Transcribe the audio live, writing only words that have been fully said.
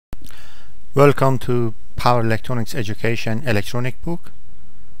Welcome to Power Electronics Education Electronic Book,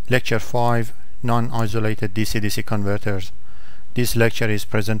 Lecture 5, Non-Isolated DC-DC Converters. This lecture is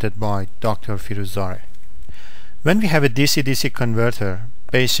presented by Dr. FIRUZ ZARE. When we have a DC-DC converter,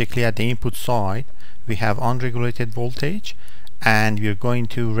 basically at the input side, we have unregulated voltage, and we're going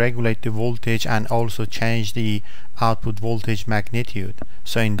to regulate the voltage and also change the output voltage magnitude.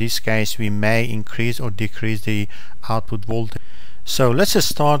 So in this case, we may increase or decrease the output voltage. So let's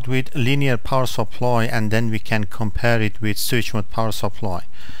start with linear power supply, and then we can compare it with switch mode power supply.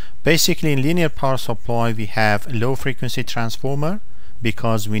 Basically, in linear power supply, we have low frequency transformer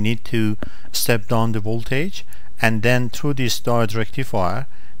because we need to step down the voltage, and then through this diode rectifier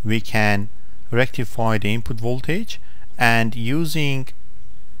we can rectify the input voltage, and using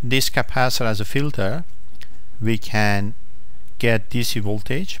this capacitor as a filter we can get DC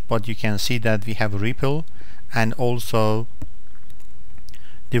voltage. But you can see that we have a ripple, and also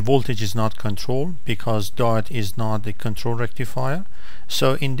the voltage is not controlled because diode is not the control rectifier.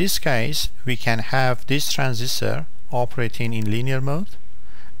 So in this case we can have this transistor operating in linear mode,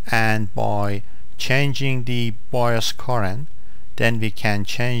 and by changing the bias current then we can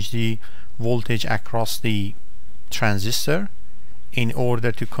change the voltage across the transistor in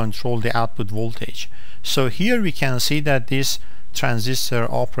order to control the output voltage. So here we can see that this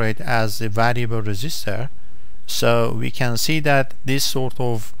transistor operates as a variable resistor. So we can see that this sort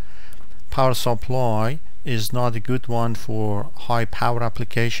of power supply is not a good one for high power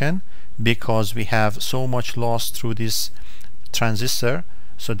application because we have so much loss through this transistor.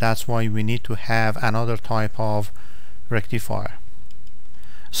 So that's why we need to have another type of rectifier.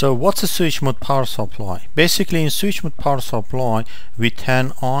 So what's a switch mode power supply? Basically, in switch mode power supply we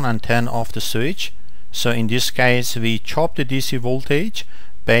turn on and turn off the switch. So in this case we chop the DC voltage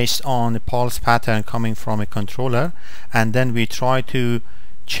based on the pulse pattern coming from a controller, and then we try to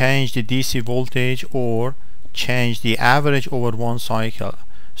change the DC voltage or change the average over one cycle.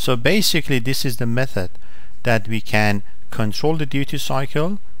 So basically this is the method that we can control the duty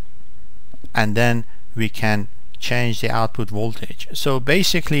cycle, and then we can change the output voltage. So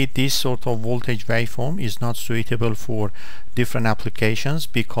basically this sort of voltage waveform is not suitable for different applications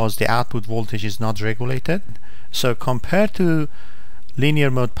because the output voltage is not regulated. So compared to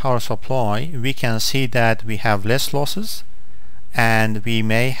linear mode power supply, we can see that we have less losses, and we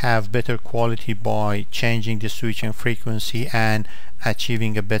may have better quality by changing the switching frequency and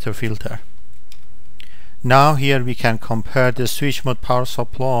achieving a better filter. Now here we can compare the switch mode power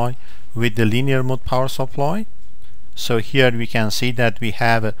supply with the linear mode power supply. So here we can see that we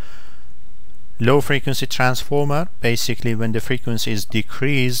have a low frequency transformer. Basically, when the frequency is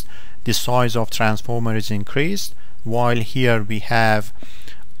decreased, the size of transformer is increased, while here we have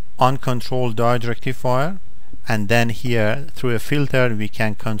uncontrolled diode rectifier, and then here through a filter we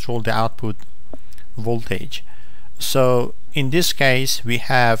can control the output voltage. So in this case we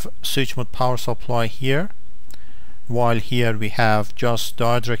have switch mode power supply here, while here we have just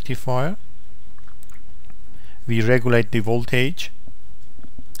diode rectifier. We regulate the voltage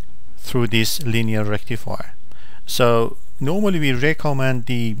through this linear rectifier. So normally we recommend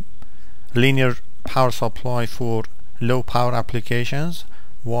the linear power supply for low power applications,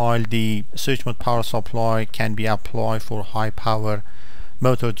 while the switch mode power supply can be applied for high power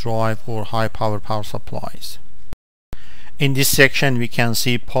motor drive or high power power supplies. In this section we can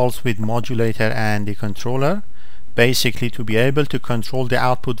see pulse width modulator and the controller. Basically, to be able to control the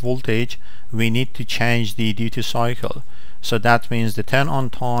output voltage we need to change the duty cycle. So that means the turn on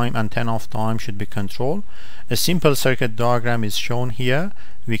time and turn off time should be controlled. A simple circuit diagram is shown here.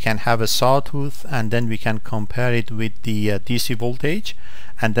 We can have a sawtooth, and then we can compare it with the DC voltage,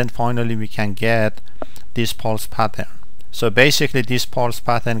 and then finally we can get this pulse pattern. So basically this pulse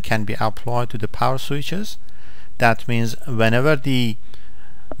pattern can be applied to the power switches. That means whenever the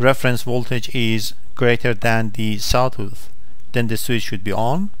reference voltage is greater than the sawtooth, then the switch should be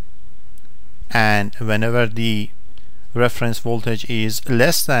on, and whenever the reference voltage is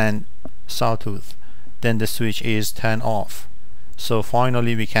less than sawtooth, then the switch is turned off. So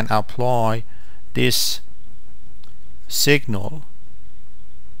finally we can apply this signal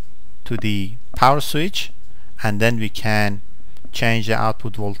to the power switch, and then we can change the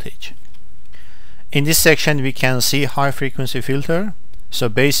output voltage. In this section we can see high frequency filter. So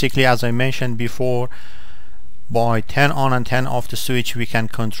basically, as I mentioned before, by turn on and turn off the switch we can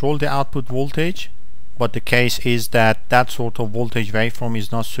control the output voltage, but the case is that that sort of voltage waveform is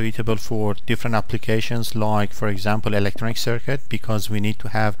not suitable for different applications, like for example electronic circuit, because we need to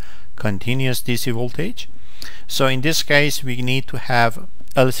have continuous DC voltage. So in this case we need to have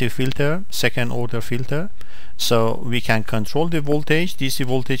LC filter, second order filter. So we can control the voltage, DC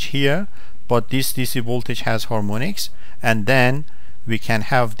voltage here, but this DC voltage has harmonics, and then we can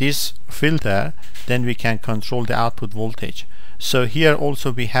have this filter, then we can control the output voltage. So here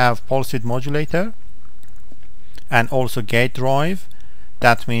also we have pulse width modulator and also gate drive.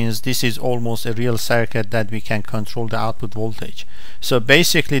 That means this is almost a real circuit that we can control the output voltage. So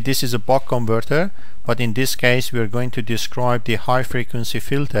basically this is a buck converter, but in this case we are going to describe the high frequency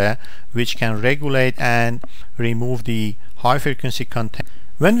filter which can regulate and remove the high frequency content.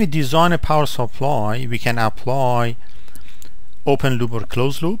 When we design a power supply, we can apply open loop or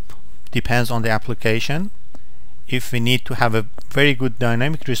closed loop, depends on the application. If we need to have a very good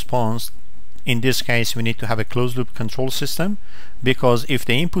dynamic response, in this case we need to have a closed loop control system, because if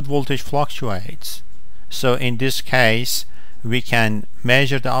the input voltage fluctuates, so in this case we can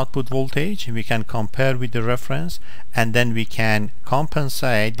measure the output voltage, we can compare with the reference, and then we can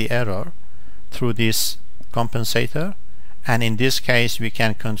compensate the error through this compensator, and in this case we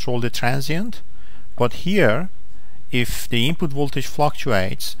can control the transient. But here, if the input voltage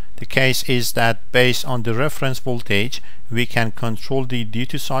fluctuates, the case is that based on the reference voltage we can control the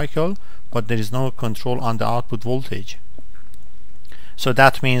duty cycle, but there is no control on the output voltage. So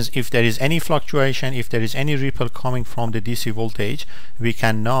that means if there is any fluctuation, if there is any ripple coming from the DC voltage, we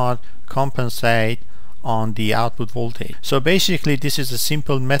cannot compensate on the output voltage. So basically this is a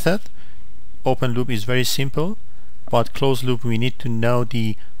simple method. Open loop is very simple, but closed loop we need to know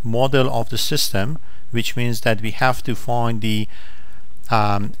the model of the system, which means that we have to find the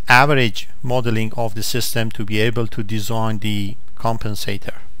average modeling of the system to be able to design the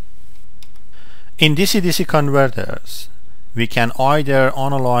compensator. In DC-DC converters, we can either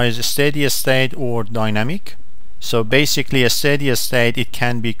analyze steady state or dynamic. So basically a steady state, it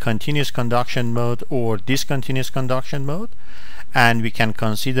can be continuous conduction mode or discontinuous conduction mode, and we can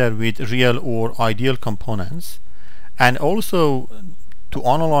consider with real or ideal components. And also to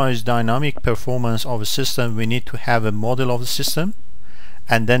analyze dynamic performance of a system, we need to have a model of the system,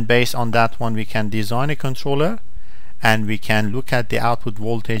 and then based on that one we can design a controller, and we can look at the output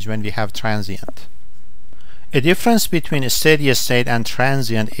voltage when we have transient. A difference between a steady state and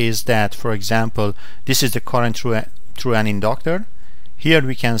transient is that, for example, this is the current through an inductor. Here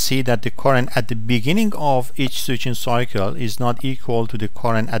we can see that the current at the beginning of each switching cycle is not equal to the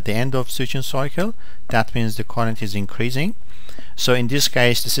current at the end of switching cycle. That means the current is increasing. So in this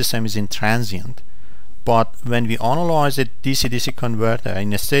case the system is in transient. But when we analyze a DC-DC converter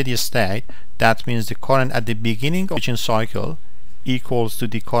in a steady state, that means the current at the beginning of switching cycle equals to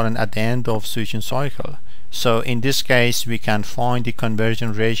the current at the end of switching cycle. So in this case we can find the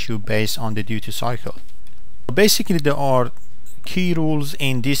conversion ratio based on the duty cycle. Basically there are key rules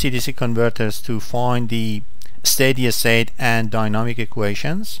in DC-DC converters to find the steady state and dynamic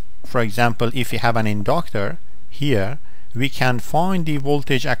equations. For example, if you have an inductor here, we can find the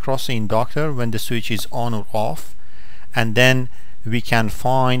voltage across the inductor when the switch is on or off, and then we can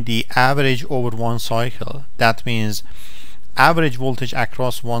find the average over one cycle. That means average voltage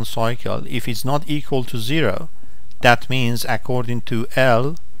across one cycle, if it's not equal to 0, that means according to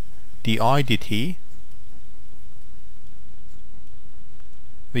L di dt,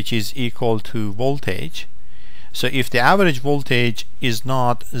 which is equal to voltage. So if the average voltage is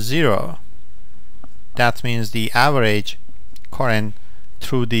not 0, that means the average current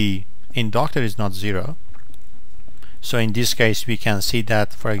through the inductor is not 0. So in this case we can see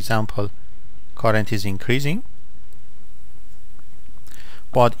that, for example, current is increasing.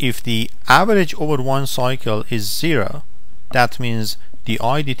 But if the average over one cycle is 0, that means the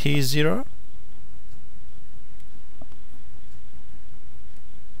IDT is 0.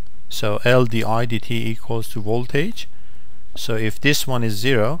 So L di dt equals to voltage. So if this one is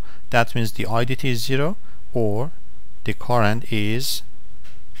 0, that means the IDT is 0, or the current is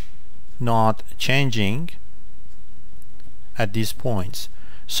not changing at these points.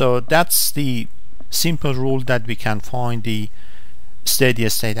 So that's the simple rule that we can find the steady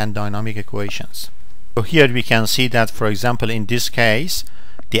state and dynamic equations. So here we can see that, for example, in this case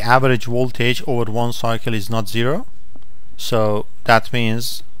the average voltage over one cycle is not 0. So that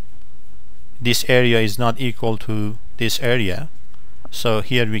means this area is not equal to this area. So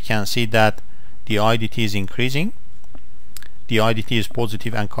here we can see that the IDT is increasing, the IDT is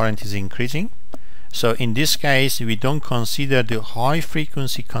positive, and current is increasing. So in this case we don't consider the high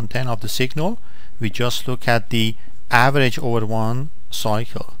frequency content of the signal, we just look at the average over one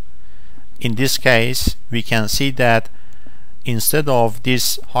cycle. In this case we can see that instead of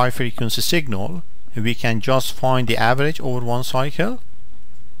this high frequency signal we can just find the average over one cycle,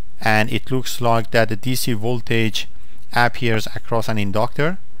 and it looks like that the DC voltage appears across an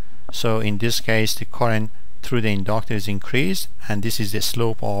inductor. So in this case the current through the inductor is increased, and this is the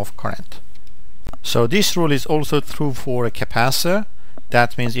slope of current. So this rule is also true for a capacitor.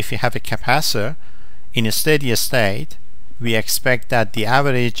 That means if you have a capacitor in a steady state, we expect that the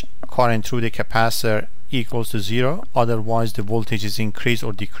average current through the capacitor equals to 0, otherwise the voltage is increased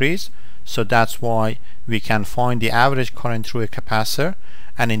or decreased. So that's why we can find the average current through a capacitor,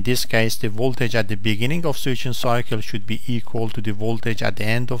 and in this case the voltage at the beginning of switching cycle should be equal to the voltage at the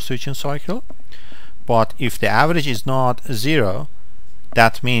end of switching cycle. But if the average is not 0,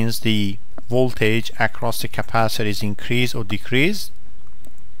 that means the voltage across the capacitor is increased or decreased.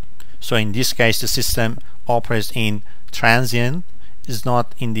 So in this case the system operates in transient, is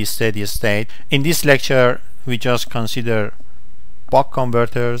not in the steady state. In this lecture we just consider buck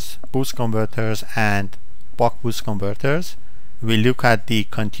converters, boost converters, and buck boost converters. We look at the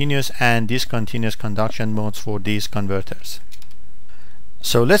continuous and discontinuous conduction modes for these converters.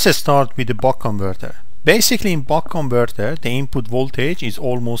 So let's start with the buck converter. Basically in buck converter the input voltage is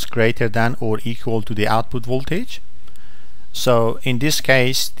almost greater than or equal to the output voltage. So in this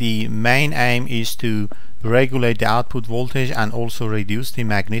case the main aim is to regulate the output voltage and also reduce the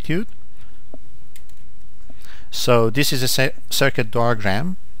magnitude. So this is a circuit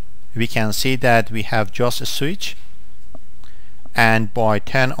diagram. We can see that we have just a switch, and by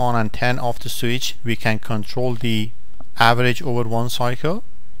turn on and turn off the switch we can control the average over one cycle.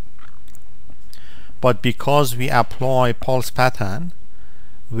 But because we apply pulse pattern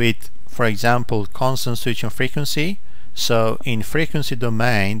with, for example, constant switching frequency, so in frequency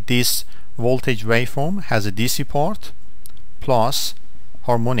domain this voltage waveform has a DC part plus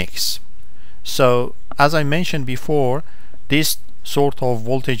harmonics. So as I mentioned before, this sort of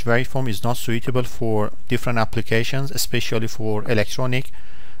voltage waveform is not suitable for different applications, especially for electronic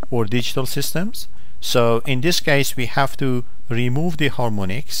or digital systems. So in this case we have to remove the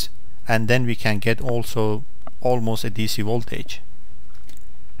harmonics, and then we can get also almost a DC voltage.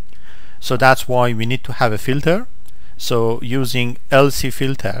 So that's why we need to have a filter. So using LC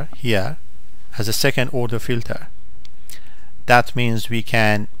filter here as a second order filter, that means we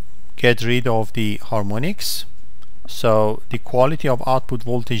can get rid of the harmonics. So the quality of output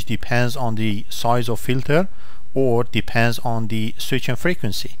voltage depends on the size of filter or depends on the switching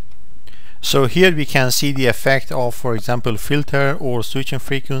frequency. So here we can see the effect of, for example, filter or switching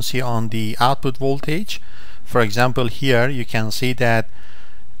frequency on the output voltage. For example, here you can see that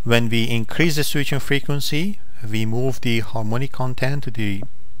when we increase the switching frequency we move the harmonic content to the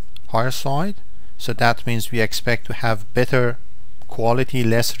higher side. So that means we expect to have better quality,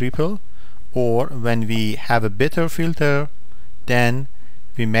 less ripple. Or when we have a better filter, then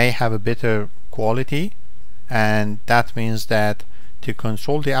we may have a better quality, and that means that to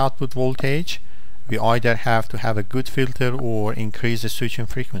control the output voltage we either have to have a good filter or increase the switching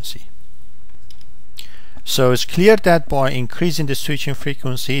frequency. So it's clear that by increasing the switching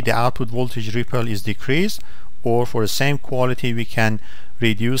frequency the output voltage ripple is decreased, or for the same quality we can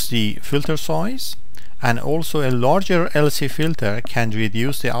reduce the filter size. And also a larger LC filter can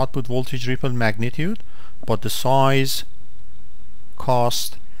reduce the output voltage ripple magnitude, but the size,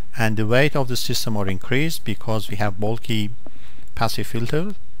 cost, and the weight of the system are increased because we have bulky passive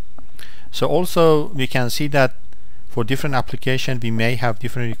filters. So also we can see that for different applications we may have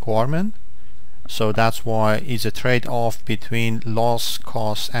different requirements. So that's why it's a trade-off between loss,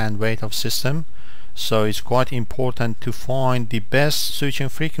 cost, and weight of system. So it's quite important to find the best switching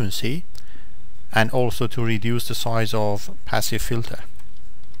frequency and also to reduce the size of passive filter.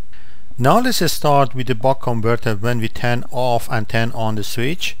 Now let's start with the buck converter when we turn off and turn on the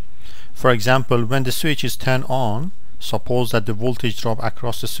switch. For example, when the switch is turned on, suppose that the voltage drop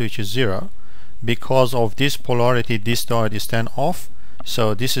across the switch is 0. Because of this polarity this diode is turned off.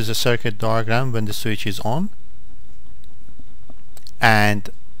 So this is a circuit diagram when the switch is on, and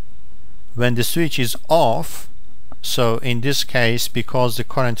when the switch is off, so in this case because the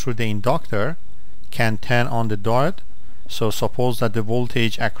current through the inductor can turn on the diode, so suppose that the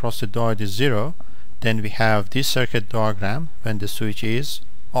voltage across the diode is 0, then we have this circuit diagram when the switch is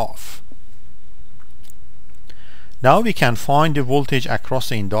off. Now we can find the voltage across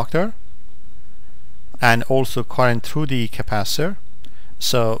the inductor and also current through the capacitor.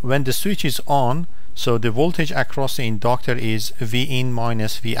 So when the switch is on, so the voltage across the inductor is V in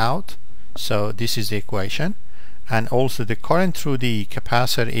minus V out, so this is the equation, and also the current through the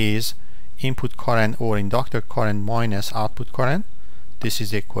capacitor is input current or inductor current minus output current. This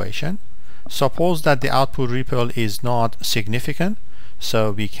is the equation. Suppose that the output ripple is not significant, so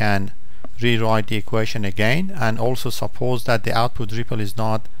we can rewrite the equation again, and also suppose that the output ripple is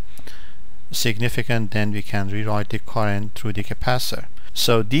not significant, then we can rewrite the current through the capacitor.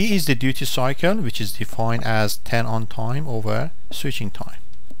 So D is the duty cycle, which is defined as turn on time over switching time.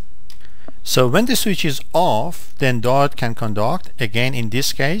 So when the switch is off, then diode can conduct. Again, in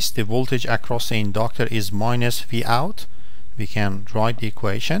this case, the voltage across the inductor is minus V out. We can write the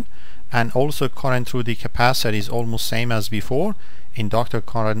equation. And also current through the capacitor is almost same as before. Inductor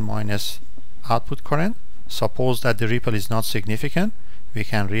current minus output current. Suppose that the ripple is not significant. We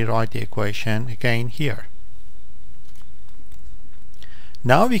can rewrite the equation again here.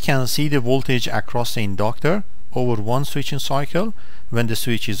 Now we can see the voltage across the inductor over one switching cycle when the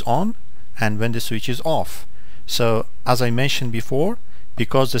switch is on and when the switch is off. So as I mentioned before,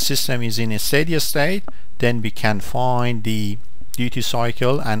 because the system is in a steady state, then we can find the duty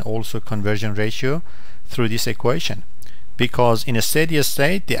cycle and also conversion ratio through this equation. Because in a steady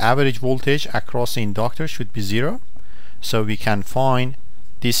state, the average voltage across the inductor should be 0. So we can find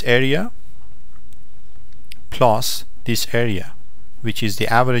this area plus this area, which is the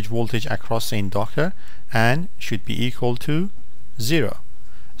average voltage across the inductor, and should be equal to 0.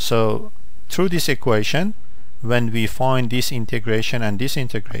 So through this equation, when we find this integration and this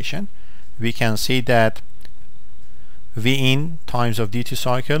integration, we can see that V in times of duty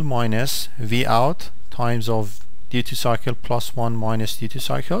cycle minus V out times of duty cycle plus 1 minus duty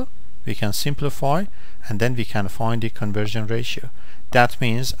cycle. We can simplify, and then we can find the conversion ratio. That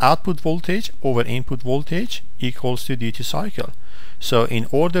means output voltage over input voltage equals to duty cycle. So in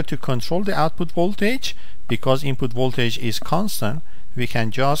order to control the output voltage, because input voltage is constant, we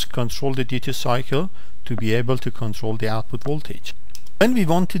can just control the duty cycle to be able to control the output voltage. When we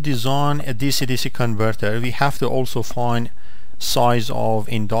want to design a DC-DC converter, we have to also find size of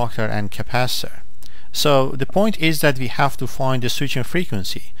inductor and capacitor. So the point is that we have to find the switching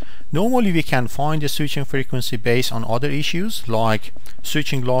frequency. Normally we can find the switching frequency based on other issues like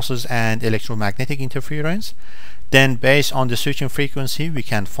switching losses and electromagnetic interference. Then based on the switching frequency, we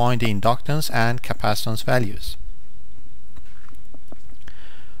can find the inductance and capacitance values.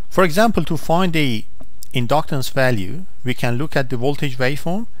 For example, to find the inductance value, we can look at the voltage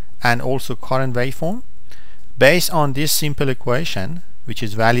waveform and also current waveform. Based on this simple equation, which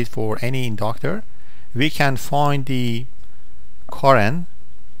is valid for any inductor, we can find the current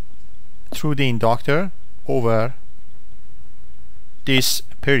through the inductor over this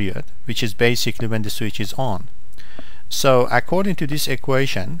period, which is basically when the switch is on. So according to this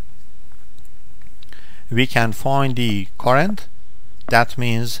equation, we can find the current. That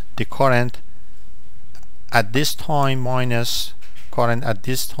means the current at this time minus current at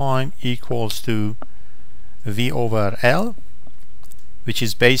this time equals to V over L, which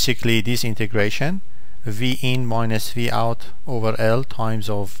is basically this integration, V in minus V out over L times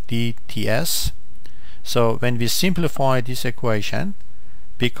of dTs. So when we simplify this equation,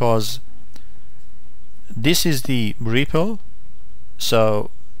 because this is the ripple, so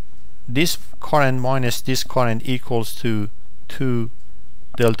this current minus this current equals to 2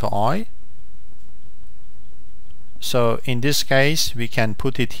 delta I. So in this case we can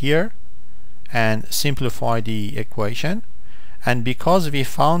put it here and simplify the equation, and because we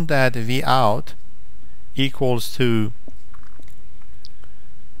found that V out equals to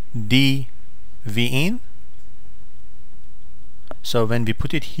d V in, so when we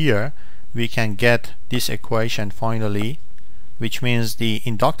put it here we can get this equation finally, which means the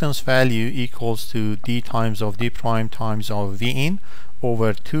inductance value equals to d times of d prime times of V in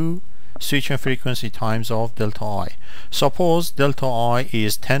over 2 switching frequency times of delta I. Suppose delta I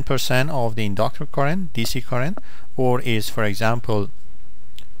is 10% of the inductor current, DC current, or is for example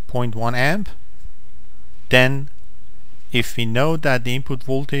 0.1 amp. Then if we know that the input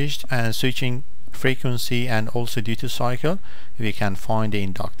voltage and switching frequency and also duty cycle, we can find the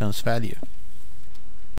inductance value.